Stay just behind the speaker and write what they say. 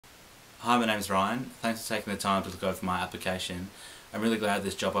Hi, my name's Ryan. Thanks for taking the time to look over my application. I'm really glad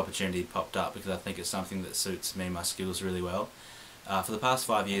this job opportunity popped up because I think it's something that suits me and my skills really well. For the past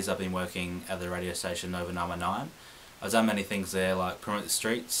 5 years I've been working at the radio station Nova 919. I've done many things there like promote the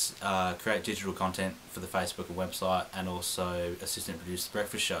streets, create digital content for the Facebook and website, and also assistant produce the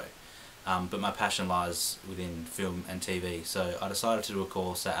breakfast show. But my passion lies within film and TV, so I decided to do a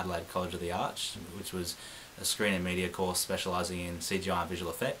course at Adelaide College of the Arts, which was a screen and media course specialising in CGI and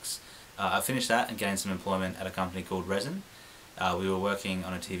visual effects. I finished that and gained some employment at a company called Resin. We were working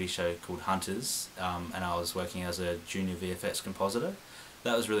on a TV show called Hunters, and I was working as a junior VFX compositor.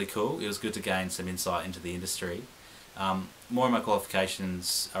 That was really cool. It was good to gain some insight into the industry. More of my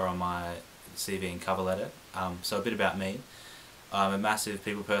qualifications are on my CV and cover letter. So a bit about me. I'm a massive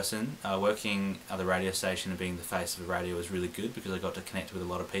people person. Working at the radio station and being the face of the radio was really good because I got to connect with a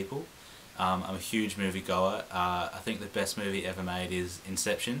lot of people. I'm a huge movie goer. I think the best movie ever made is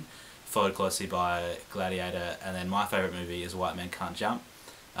Inception, followed closely by Gladiator, and then my favourite movie is White Men Can't Jump.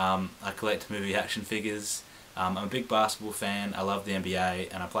 I collect movie action figures. I'm a big basketball fan. I love the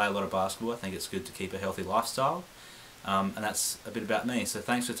NBA and I play a lot of basketball. I think it's good to keep a healthy lifestyle. And that's a bit about me. So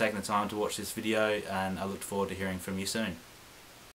thanks for taking the time to watch this video, and I look forward to hearing from you soon.